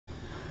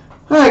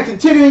All right,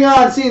 continuing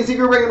on, CNC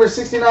Group break number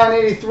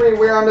 6983.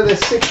 We're on to the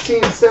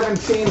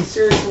 1617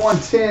 Series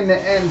 110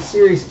 and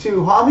Series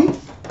 2 hobby.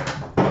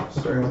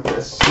 Starting with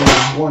this Series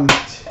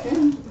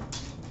 110.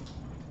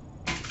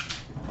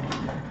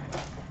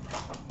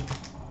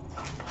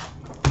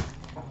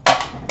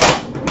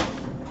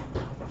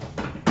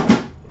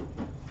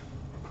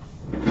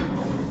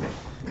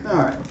 All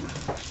right.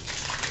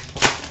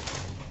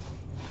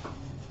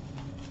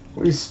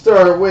 We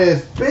start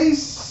with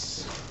base.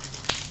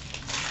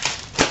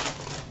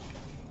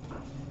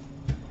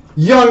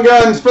 Young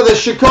Guns for the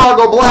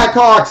Chicago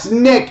Blackhawks,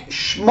 Nick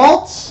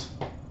Schmaltz.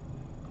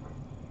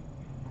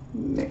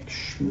 Nick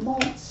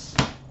Schmaltz.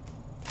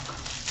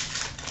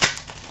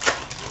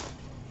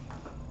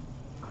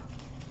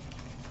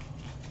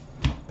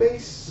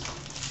 Base.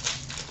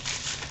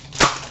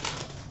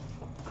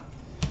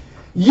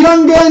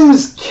 Young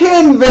Guns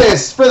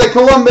Canvas for the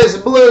Columbus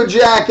Blue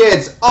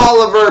Jackets,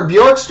 Oliver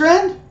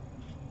Bjorkstrand.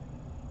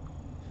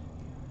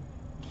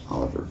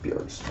 Oliver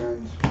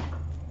Bjorkstrand.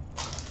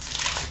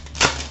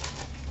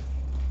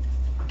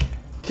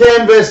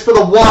 Canvas for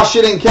the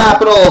Washington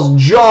Capitals,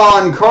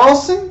 John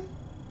Carlson.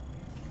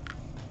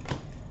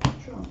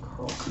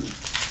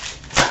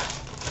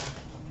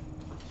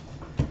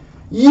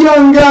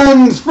 Young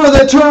Guns for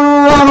the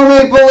Toronto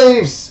Maple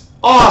Leafs,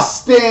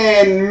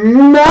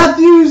 Austin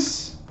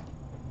Matthews.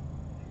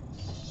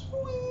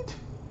 Sweet.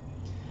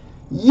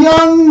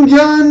 Young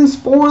Guns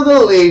for the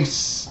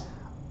Leafs,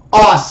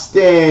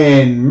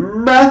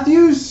 Austin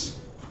Matthews.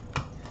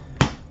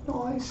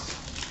 Nice.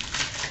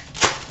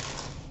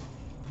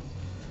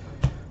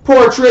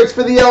 Portraits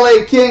for the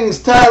LA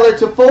Kings, Tyler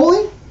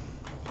Toffoli.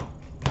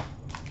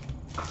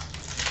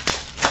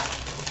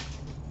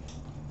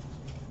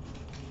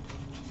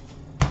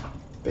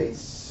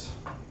 Base.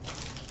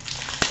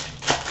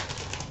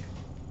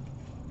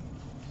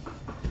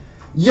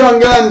 Young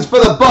Guns for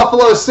the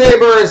Buffalo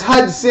Sabres,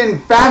 Hudson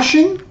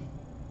Fashion.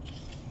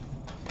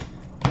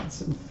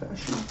 Hudson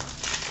Fashion.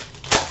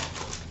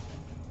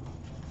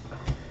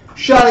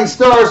 Shining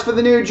Stars for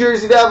the New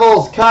Jersey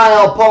Devils,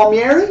 Kyle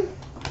Palmieri.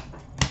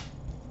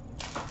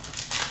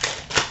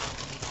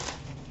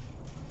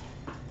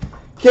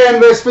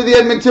 Canvas for the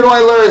Edmonton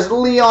Oilers,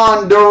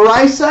 Leon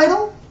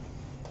Draisaitl.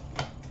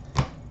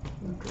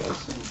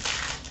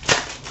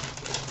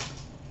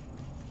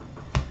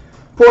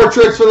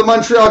 Portraits for the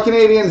Montreal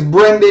Canadiens,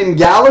 Brendan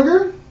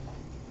Gallagher.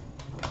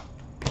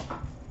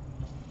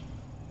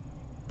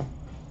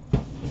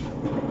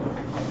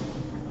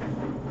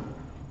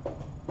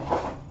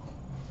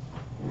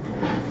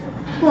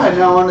 All right,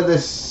 now on to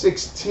this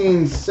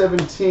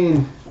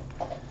 1617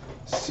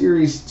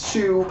 Series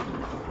 2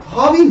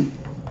 hobby.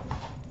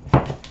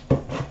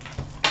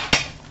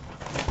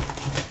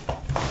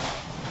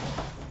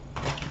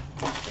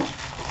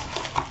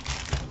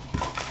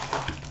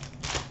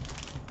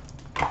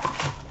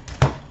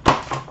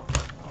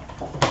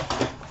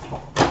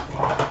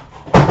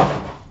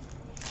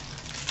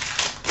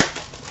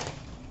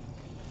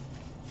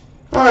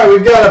 All right,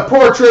 we've got a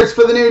portraits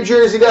for the New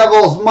Jersey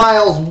Devils,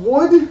 Miles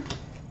Wood.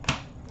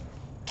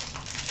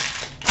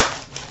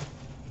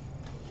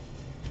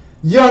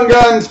 Young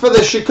Guns for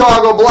the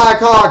Chicago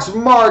Blackhawks,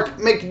 Mark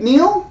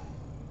McNeil.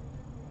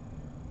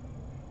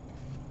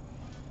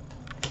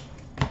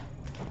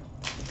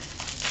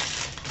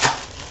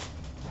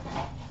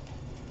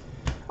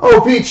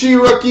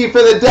 OPG rookie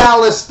for the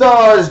Dallas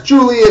Stars,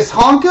 Julius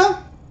Honka.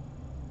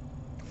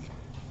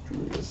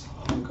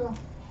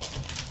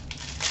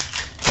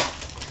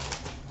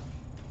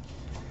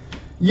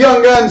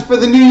 Young Guns for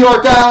the New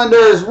York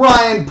Islanders,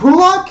 Ryan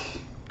Pulock.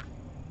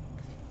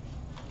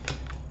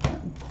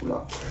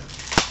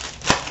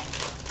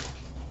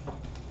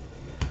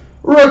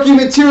 Rookie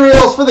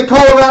materials for the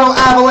Colorado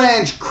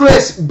Avalanche,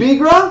 Chris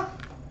Bigra.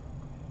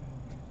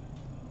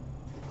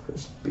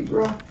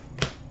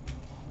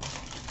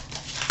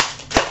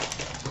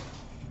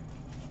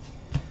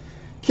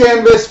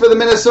 Canvas for the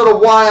Minnesota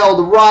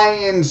Wild,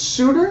 Ryan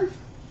Suter.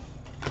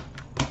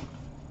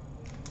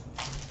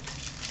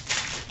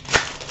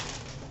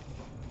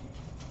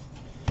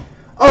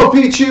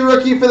 OPG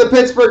rookie for the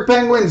Pittsburgh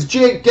Penguins,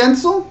 Jake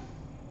Gensel.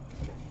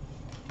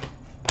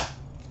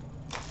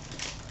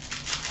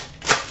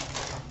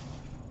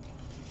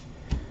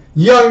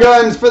 Young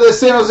Guns for the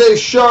San Jose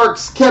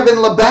Sharks, Kevin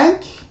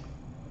Labanc.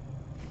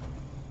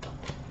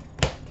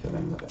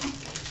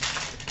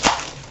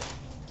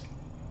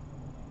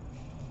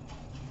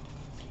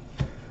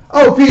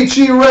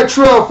 OPG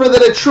retro for the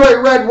Detroit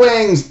Red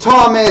Wings,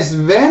 Thomas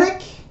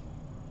Vanek.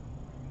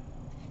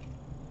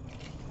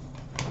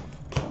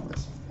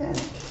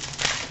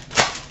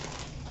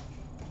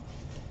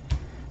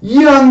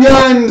 Young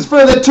Guns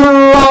for the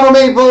Toronto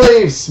Maple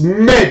Leafs,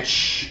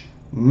 Mitch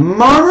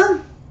Marner.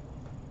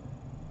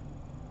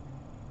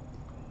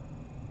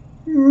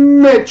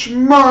 Mitch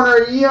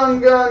Marner,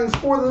 Young Guns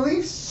for the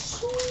Leafs.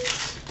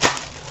 Sweet.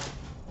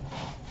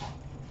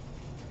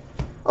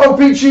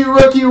 OPG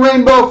rookie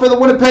rainbow for the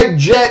Winnipeg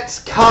Jets,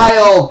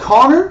 Kyle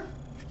Connor.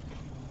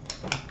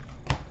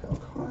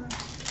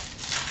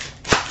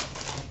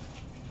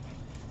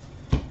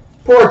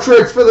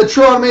 Portraits for the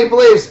Toronto Maple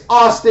Leafs,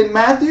 Austin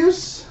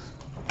Matthews.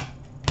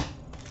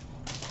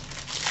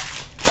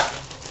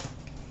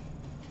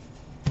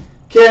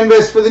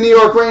 Canvas for the New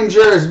York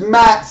Rangers,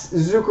 Matt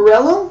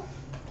Zuccarello.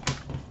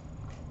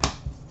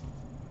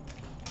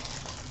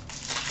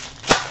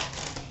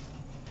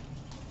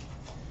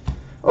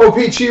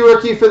 OPG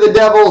rookie for the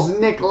Devils,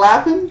 Nick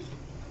Lappin.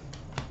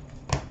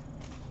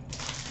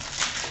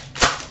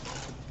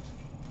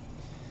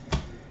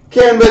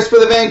 Canvas for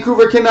the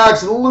Vancouver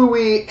Canucks,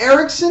 Louis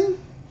Eriksson.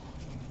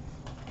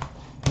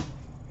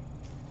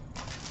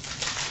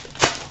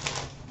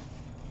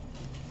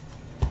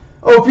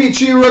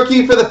 OPG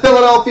rookie for the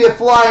Philadelphia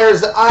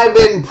Flyers,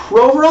 Ivan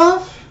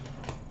Provorov.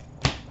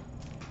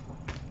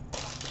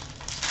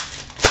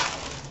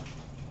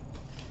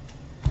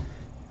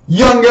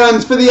 Young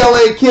Guns for the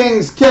LA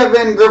Kings,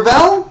 Kevin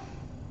Gravel.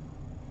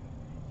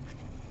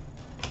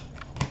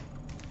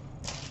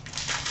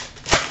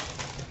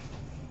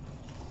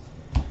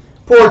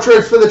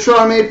 Portraits for the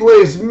Toronto Maple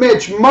Leafs,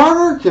 Mitch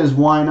Marner, because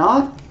why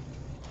not?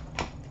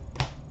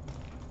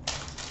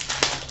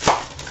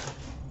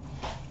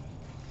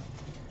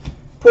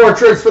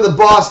 Portraits for the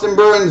Boston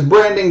Bruins,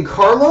 Brandon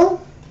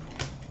Carlo.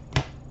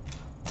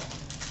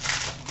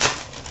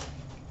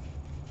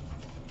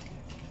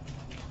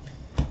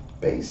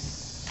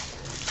 Base.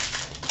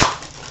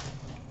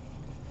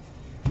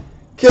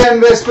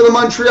 Canvas for the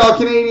Montreal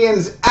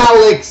Canadiens,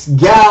 Alex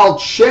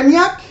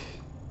Galchenyuk.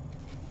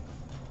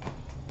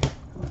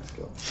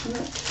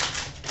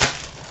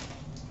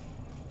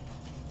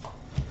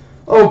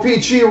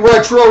 OPG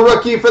Retro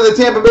Rookie for the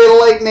Tampa Bay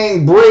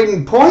Lightning,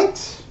 Braden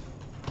Point.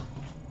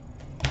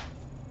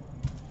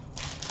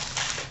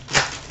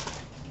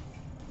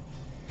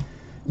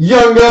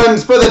 Young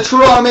Guns for the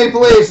Toronto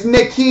Maple Leafs,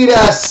 Nikita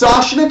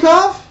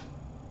Soshnikov.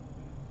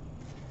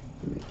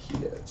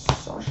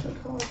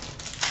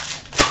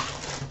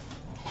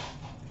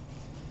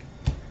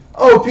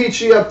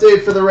 OPG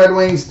update for the Red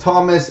Wings,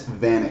 Thomas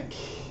Vanek.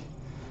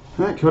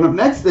 All right, coming up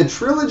next, the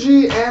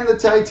Trilogy and the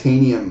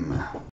Titanium.